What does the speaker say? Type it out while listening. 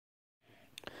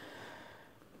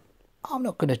I'm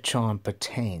not going to try and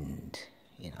pretend,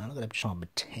 I'm not going to try and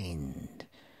pretend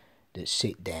that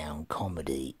sit-down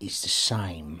comedy is the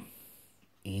same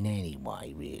in any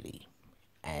way, really,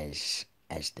 as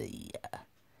the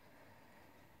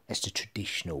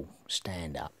traditional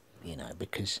stand-up,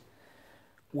 because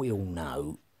we all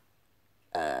know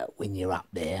when you're up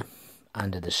there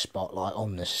under the spotlight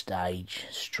on the stage,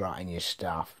 strutting your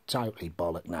stuff, totally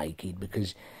bollock naked,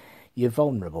 because you're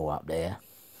vulnerable up there.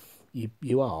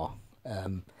 You are,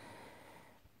 and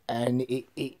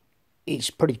it's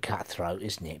pretty cutthroat,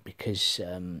 isn't it? Because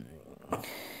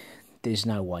there's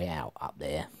no way out up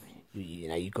there.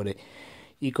 You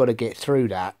got to get through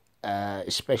that,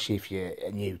 especially if you're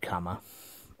a newcomer.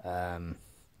 But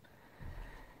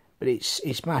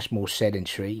it's much more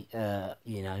sedentary,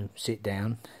 sit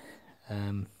down.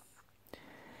 And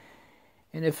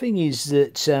the thing is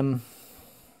that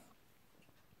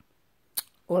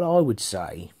what I would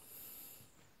say,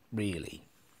 really,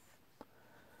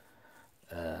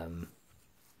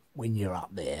 when you're up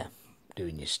there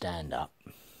doing your stand-up,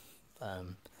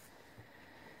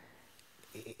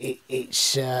 it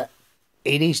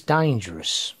is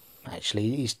dangerous.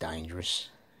 Actually, it is dangerous,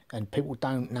 and people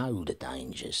don't know the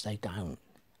dangers. They don't.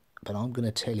 But I'm going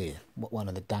to tell you what one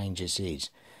of the dangers is,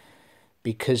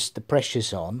 because the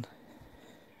pressure's on.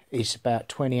 It's about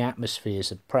 20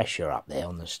 atmospheres of pressure up there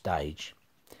on the stage,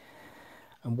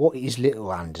 and what is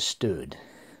little understood,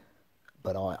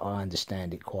 but I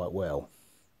understand it quite well,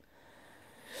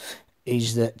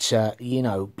 is that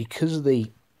because of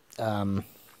the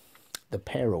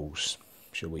perils,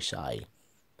 shall we say,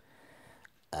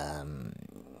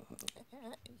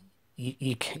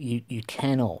 you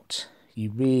cannot, you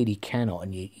really cannot,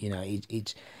 and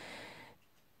it's.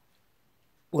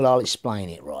 Well, I'll explain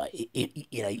it right.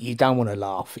 You don't want to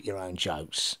laugh at your own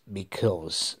jokes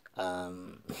because, I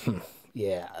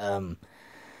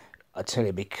tell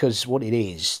you, because what it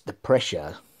is, the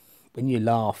pressure, when you're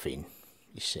laughing,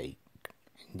 you see,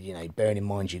 bearing in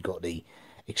mind you've got the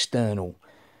external,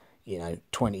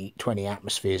 20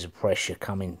 atmospheres of pressure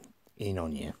coming in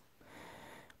on you.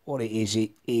 What it is,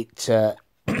 the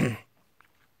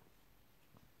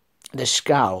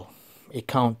skull, it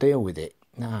can't deal with it.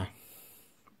 No.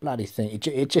 Bloody thing,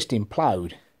 it just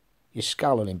implode. Your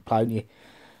skull will implode.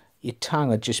 Your tongue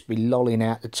will just be lolling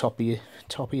out the top of your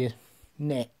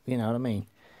neck. You know what I mean?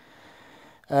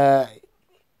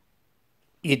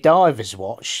 Your divers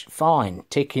watch, fine,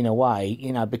 ticking away.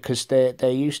 Because they're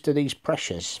used to these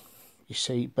pressures. You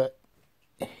see, but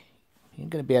you're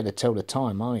going to be able to tell the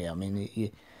time, aren't you? I mean,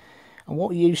 and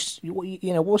what's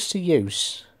the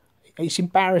use? It's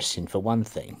embarrassing for one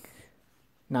thing.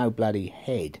 No bloody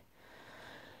head.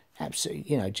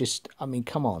 Absolutely,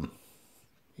 come on.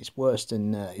 It's worse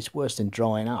than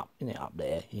drying up, isn't it, up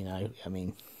there? I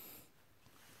mean,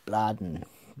 blood and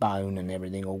bone and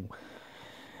everything all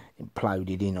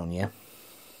imploded in on you.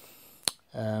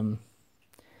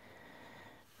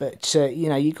 But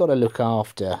you got to look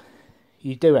after.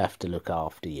 You do have to look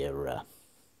after your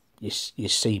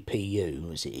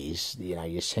CPU, as it is.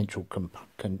 Your central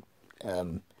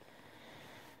I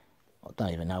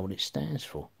don't even know what it stands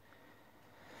for.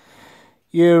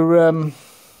 Your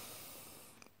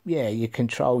your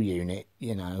control unit,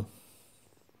 you got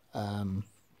to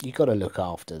look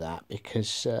after that,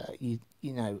 because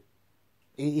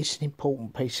it's an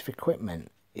important piece of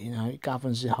equipment. It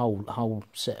governs the whole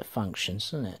set of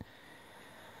functions, doesn't it?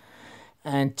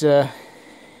 And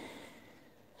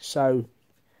so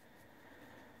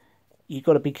you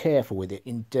got to be careful with it.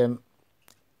 And the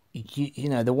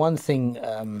one thing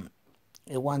I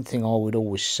would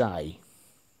always say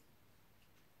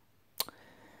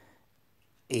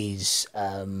is,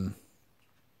 I've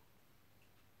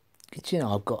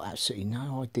got absolutely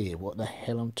no idea what the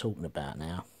hell I'm talking about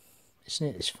now. Isn't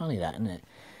it? It's funny that, isn't it?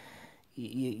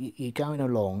 You're going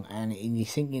along and you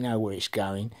think you know where it's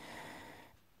going,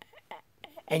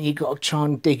 and you've got to try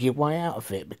and dig your way out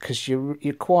of it, because you're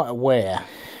quite aware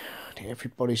that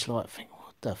everybody's like, thinking,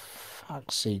 what the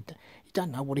fuck's he? You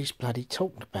don't know what he's bloody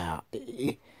talking about.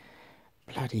 Bloody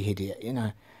idiot,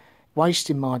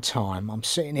 wasting my time. I'm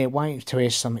sitting here waiting to hear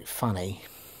something funny,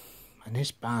 and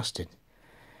this bastard,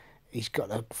 he's got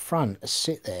the front to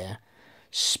sit there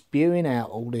spewing out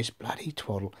all this bloody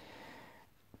twaddle.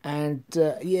 And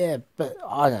but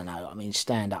I don't know. I mean,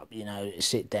 stand up,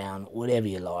 sit down, whatever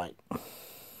you like,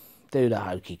 do the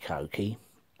hokey cokey,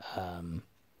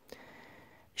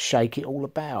 shake it all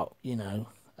about,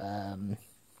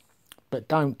 but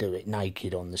don't do it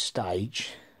naked on the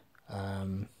stage.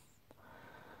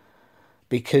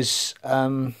 Because,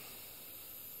 I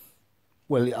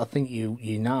think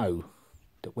you know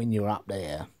that when you're up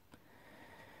there,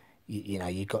 you know,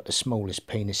 you've got the smallest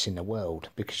penis in the world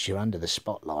because you're under the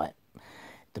spotlight.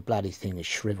 The bloody thing is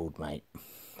shriveled, mate.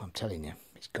 I'm telling you,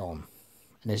 it's gone.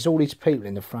 And there's all these people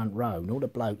in the front row, and all the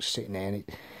blokes sitting there, and it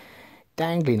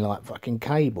dangling like fucking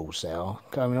cables. They are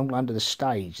going all under the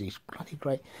stage. These bloody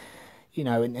great, you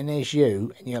know. And there's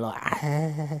you, and you're like,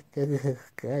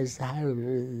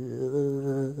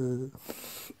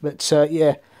 but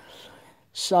yeah.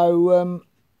 So,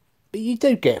 but you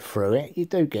do get through it. You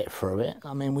do get through it.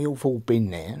 I mean, we've all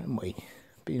been there, haven't we?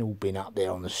 All been up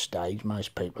there on the stage.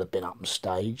 Most people have been up on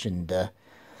stage, and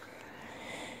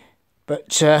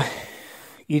but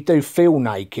you do feel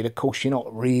naked. Of course, you're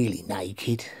not really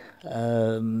naked,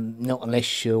 not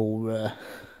unless you're,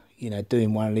 you know,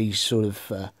 doing one of these sort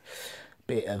of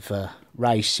bit of a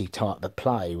racy type of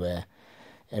play where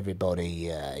everybody,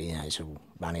 you know, is all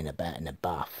running about in the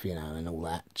buff, you know, and all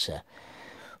that.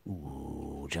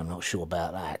 Ooh, I'm not sure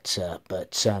about that,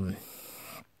 but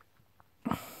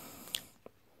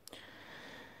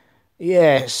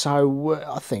yeah. So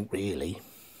I think really,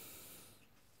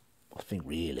 I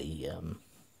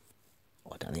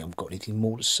don't think I've got anything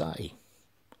more to say.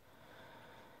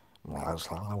 Right, that's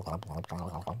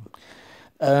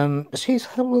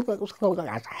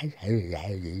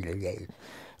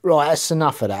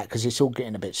enough of that because it's all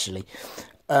getting a bit silly.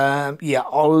 Yeah,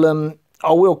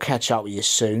 I will catch up with you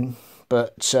soon,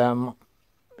 but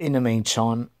in the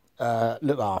meantime,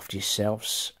 look after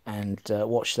yourselves and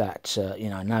watch that. You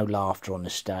know, no laughter on the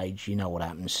stage. You know what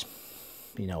happens.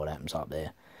 You know what happens up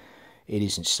there. It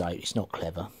isn't safe. It's not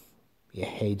clever. Your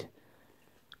head,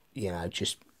 you know,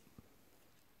 just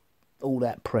all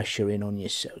that pressure in on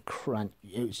yourself. Crunch.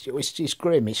 It's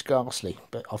grim. It's ghastly.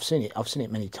 But I've seen it. I've seen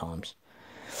it many times.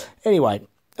 Anyway,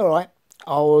 all right.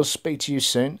 I'll speak to you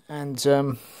soon and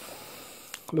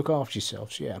look after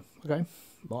yourselves. Yeah. Okay.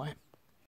 Bye.